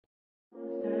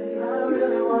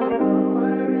Hey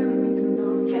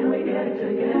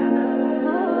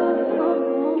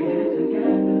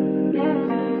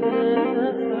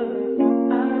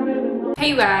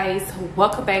you guys,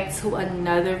 welcome back to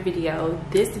another video.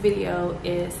 This video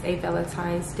is a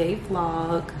Valentine's Day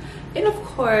vlog, and of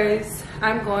course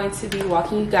I'm going to be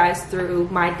walking you guys through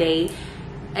my day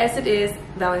as it is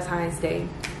Valentine's Day.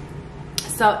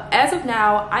 So as of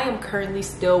now, I am currently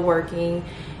still working.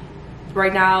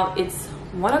 Right now it's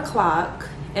 1 o'clock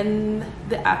in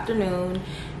the afternoon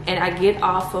and I get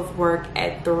off of work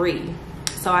at 3.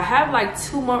 So I have like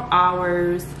 2 more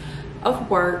hours of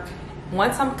work.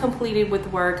 Once I'm completed with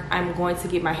work, I'm going to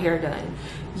get my hair done.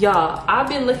 Y'all, I've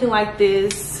been looking like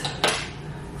this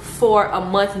for a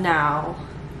month now.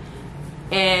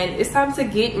 And it's time to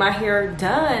get my hair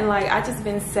done. Like, I just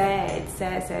been sad.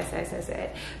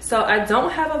 So I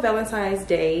don't have a Valentine's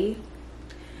Day,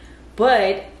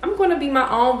 but I'm gonna be my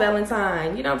own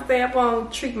Valentine. You know what I'm saying? I'm gonna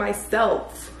treat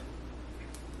myself.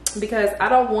 Because I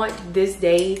don't want this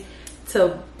day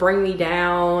to bring me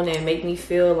down and make me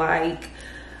feel like,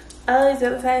 oh, it's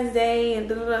Valentine's Day and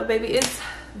blah, blah, blah. Baby, it's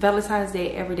Valentine's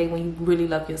Day every day when you really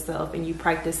love yourself and you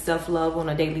practice self-love on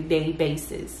a daily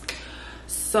basis.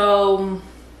 So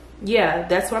yeah,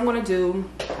 that's what I'm gonna do.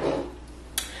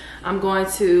 I'm going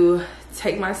to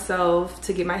take myself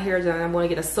to get my hair done. I'm gonna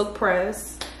get a silk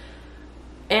press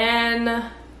and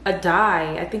a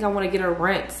dye. I think I want to get a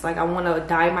rinse. Like, I want to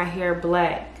dye my hair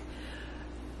black,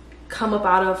 come up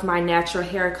out of my natural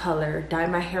hair color, dye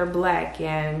my hair black,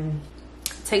 and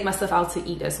take myself out to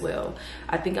eat as well.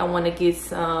 I think I want to get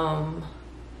some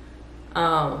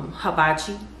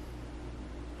hibachi.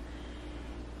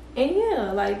 And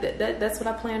yeah, like that's what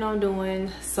I plan on doing.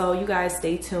 So you guys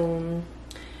stay tuned.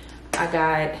 I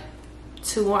got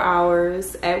 2 more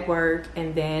hours at work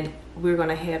and then we're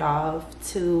gonna head off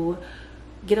to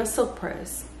get a silk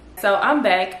press. So I'm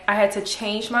back. I had to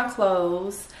change my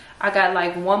clothes. I got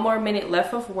like 1 more minute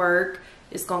left of work.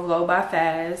 It's gonna go by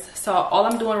fast. So all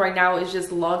I'm doing right now is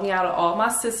just logging out of all my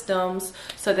systems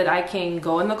so that I can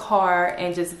go in the car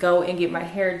and just go and get my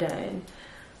hair done.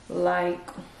 Like,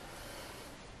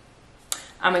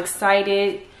 I'm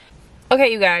excited.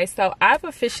 Okay, you guys, so I've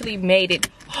officially made it.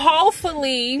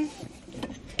 Hopefully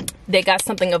they got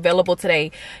something available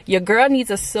today. Your girl needs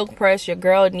a silk press. Your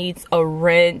girl needs a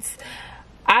rinse.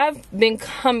 I've been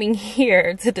coming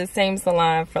here to the same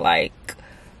salon for like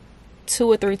 2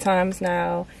 or 3 times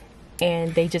now,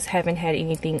 and they just haven't had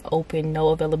anything open,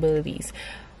 no availabilities.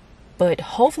 But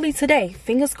hopefully today,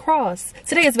 fingers crossed,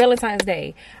 today is Valentine's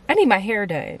Day, I need my hair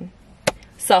done.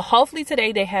 So hopefully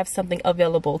today they have something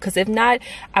available, because if not,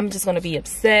 I'm just gonna be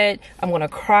upset, I'm gonna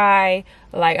cry,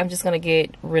 like I'm just gonna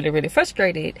get really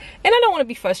frustrated, and I don't want to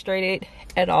be frustrated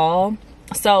at all.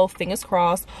 So fingers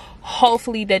crossed,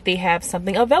 hopefully that they have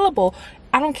something available.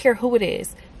 I don't care who it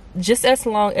is, just as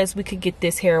long as we could get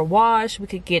this hair washed, we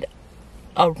could get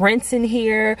a rinse in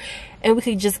here, and we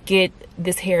could just get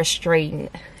this hair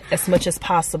straightened as much as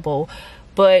possible.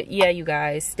 But yeah, you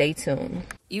guys, stay tuned.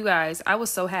 You guys, I was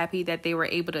so happy that they were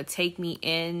able to take me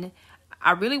in.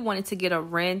 I really wanted to get a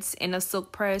rinse and a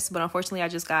silk press, but unfortunately I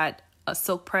just got a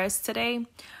silk press today.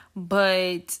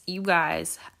 But you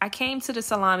guys, I came to the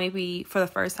salon maybe for the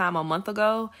first time a month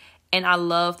ago, and I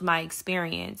loved my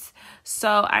experience.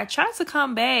 So I tried to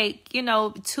come back, you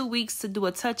know, 2 weeks to do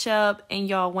a touch up. And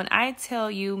y'all, when I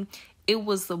tell you it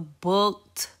was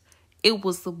booked,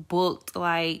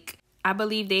 like, I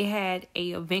believe they had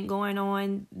a event going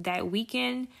on that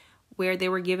weekend where they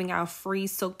were giving out free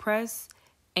silk press.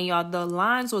 And y'all, the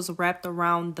lines was wrapped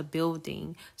around the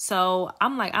building. So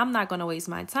I'm like, I'm not going to waste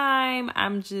my time.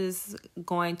 I'm just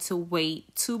going to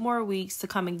wait 2 more weeks to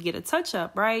come and get a touch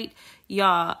up, right?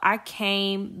 Y'all, I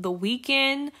came the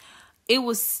weekend. It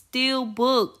was still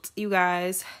booked, you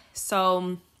guys.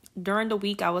 So during the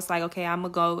week, I was like, okay, I'm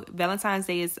gonna go. Valentine's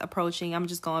Day is approaching. I'm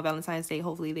just going Valentine's Day.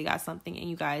 Hopefully they got something. And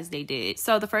you guys, they did.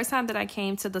 So the first time that I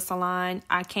came to the salon,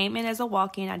 I came in as a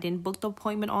walk-in. I didn't book the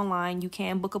appointment online. You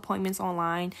can book appointments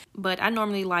online, but I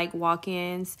normally like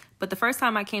walk-ins. But the first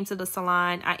time I came to the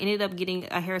salon, I ended up getting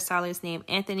a hairstylist named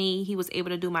Anthony. He was able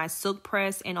to do my silk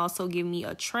press and also give me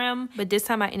a trim. But this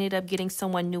time I ended up getting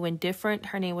someone new and different.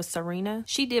 Her name was Serena.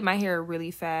 She did my hair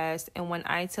really fast. And when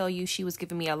I tell you, she was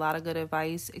giving me a lot of good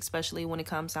advice, especially when it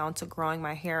comes down to growing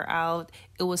my hair out.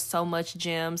 It was so much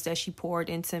gems that she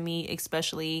poured into me,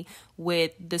 especially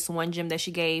with this one gem that she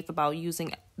gave about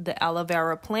using the aloe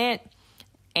vera plant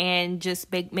and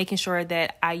just making sure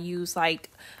that I use like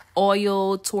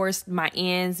oil towards my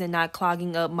ends and not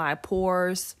clogging up my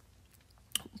pores.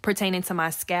 pertaining to my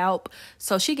scalp.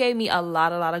 So she gave me a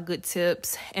lot of good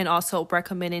tips, and also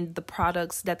recommending the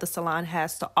products that the salon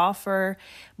has to offer.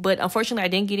 But unfortunately, I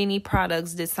didn't get any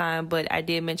products this time, but I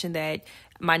did mention that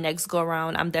my next go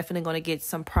around, I'm definitely going to get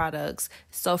some products.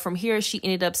 So from here, she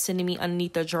ended up sending me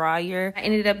underneath the dryer. I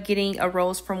ended up getting a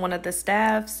rose from one of the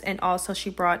staffs, and also she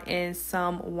brought in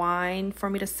some wine for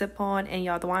me to sip on, and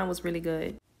y'all, the wine was really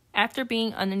good. After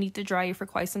being underneath the dryer for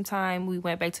quite some time, we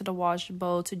went back to the wash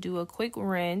bowl to do a quick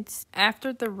rinse.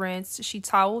 After the rinse, she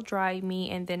towel dried me,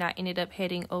 and then I ended up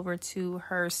heading over to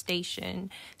her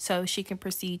station so she can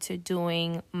proceed to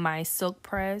doing my silk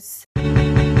press.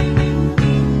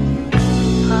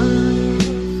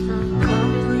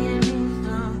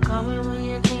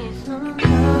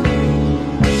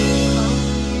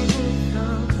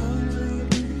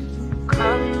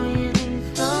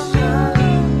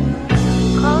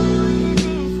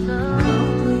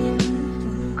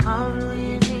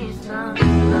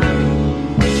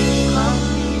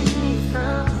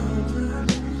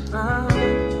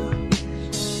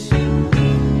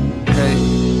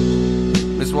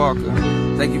 Walker,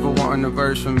 thank you for wanting a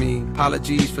verse from me.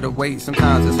 Apologies for the wait,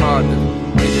 sometimes it's hard to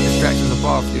get the distractions up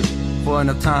off you. For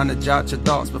enough time to jot your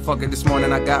thoughts, but fuck it, this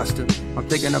morning I got to. I'm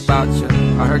thinking about you.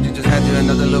 I heard you just had you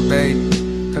another little baby.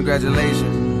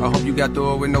 Congratulations. I hope you got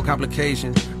through it with no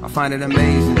complications. I find it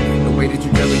amazing the way that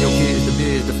you juggle your kids, the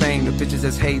biz, the fame, the bitches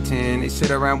that's hating. They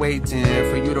sit around waiting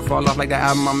for you to fall off like the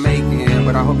album I'm making.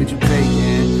 But I hope that you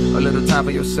taking a little time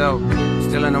for yourself.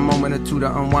 Still in a moment or two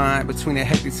to unwind between the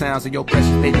hectic sounds of your precious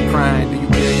baby crying. Do you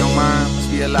feel your mind? Must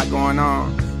be a lot going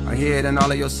on. I hear it in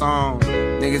all of your songs.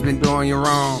 Niggas been doing you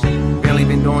wrong. Barely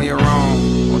been doing you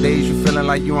wrong. On days you feeling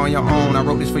like you on your own. I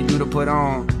wrote this for you to put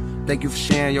on. Thank you for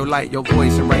sharing your light, your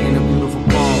voice, and writing a beautiful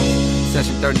poem.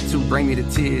 Session 32 bring me to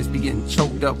tears. Be getting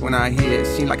choked up when I hear it.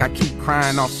 Seem like I keep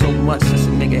crying off so much since a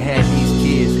nigga had these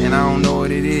kids. And I don't know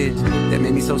what it is that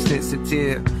made me so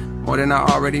sensitive. More than I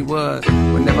already was.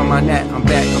 But never mind that, I'm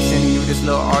back. I'm sending you this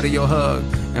little audio hug.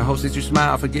 And hopes that you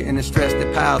smile, forgetting the stress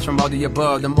that piles from all the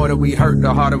above. The more that we hurt,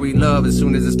 the harder we love. As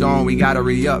soon as it's gone, we gotta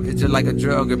re-up. It's just like a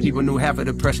drug. If people knew half of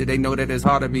the pressure, they know that it's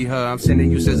hard to be her. I'm sending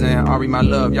you SZA and Ari, my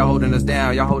love. Y'all holding us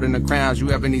down, y'all holding the crowns.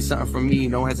 You ever need something from me,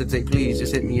 don't hesitate, please.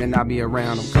 Just hit me and I'll be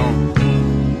around. I'm gone.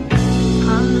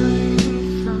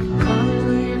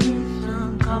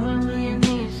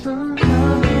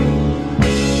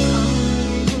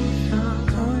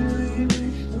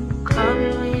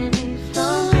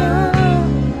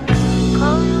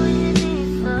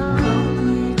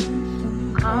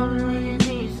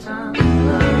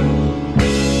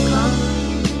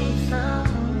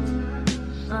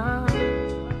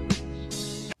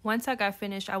 Once I got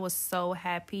finished, I was so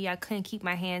happy. I couldn't keep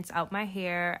my hands out my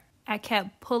hair. I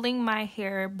kept pulling my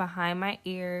hair behind my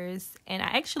ears, and I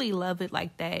actually love it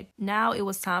like that. Now it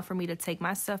was time for me to take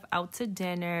myself out to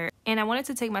dinner, and I wanted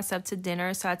to take myself to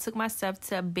dinner, so I took myself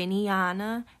to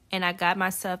Benihana, and I got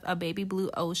myself a baby blue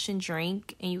ocean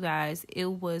drink. And you guys,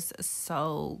 it was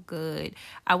so good.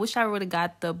 I wish I would have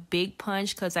got the big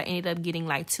punch because I ended up getting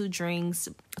like 2 drinks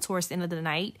towards the end of the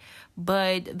night.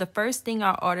 But the first thing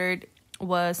I ordered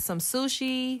was some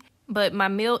sushi, but my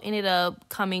meal ended up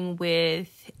coming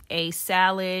with a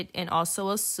salad and also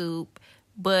a soup.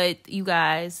 But you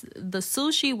guys, the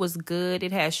sushi was good.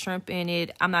 It had shrimp in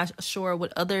it. I'm not sure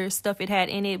what other stuff it had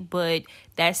in it, but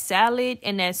that salad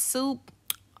and that soup,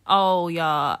 oh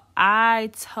y'all, I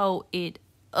tore it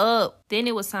up. Then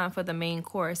it was time for the main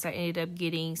course. I ended up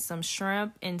getting some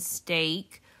shrimp and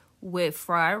steak with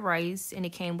fried rice, and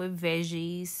it came with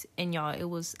veggies. And y'all, it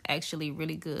was actually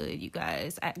really good, you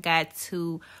guys. I got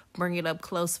to bring it up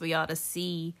close for y'all to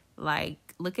see. Like,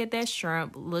 look at that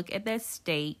shrimp, look at that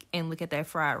steak, and look at that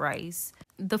fried rice.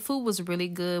 The food was really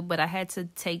good, but I had to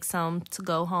take some to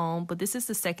go home. But this is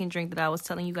the second drink that I was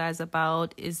telling you guys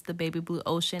about, is the baby blue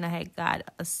ocean. I had got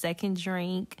a second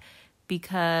drink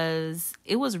because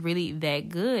it was really that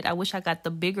good. I wish I got the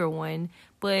bigger one,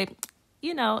 but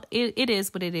you know, it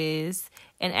is what it is.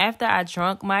 And after I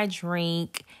drank my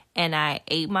drink and I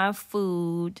ate my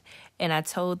food and I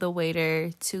told the waiter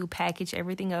to package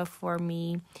everything up for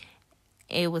me,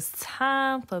 it was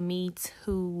time for me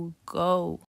to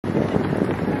go.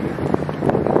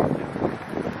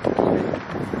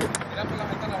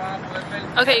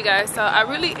 Okay, you guys, so I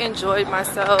really enjoyed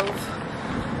myself.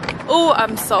 Oh,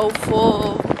 I'm so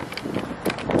full.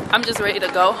 I'm just ready to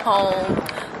go home,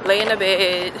 lay in the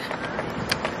bed.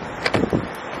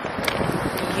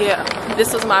 Yeah,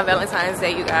 this was my Valentine's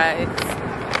Day, you guys.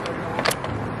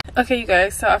 Okay, you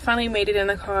guys, so I finally made it in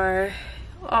the car.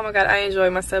 Oh my god, I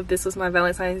enjoyed myself. This was my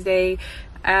Valentine's Day.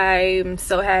 I'm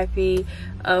so happy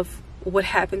of what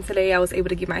happened today. I was able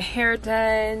to get my hair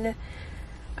done.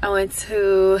 I went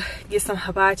to get some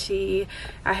hibachi.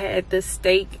 I had the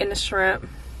steak and the shrimp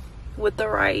with the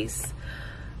rice.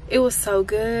 It was so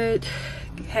good.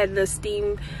 Had the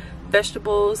steamed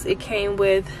vegetables. It came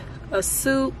with a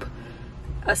soup,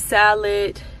 a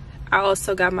salad. I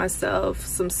also got myself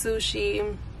some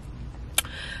sushi.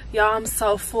 Y'all, I'm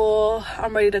so full.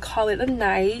 I'm ready to call it a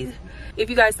night. If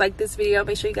you guys like this video,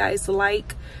 make sure you guys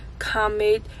like,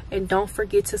 comment, and don't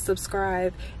forget to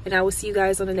subscribe. And I will see you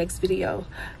guys on the next video.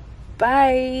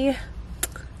 Bye.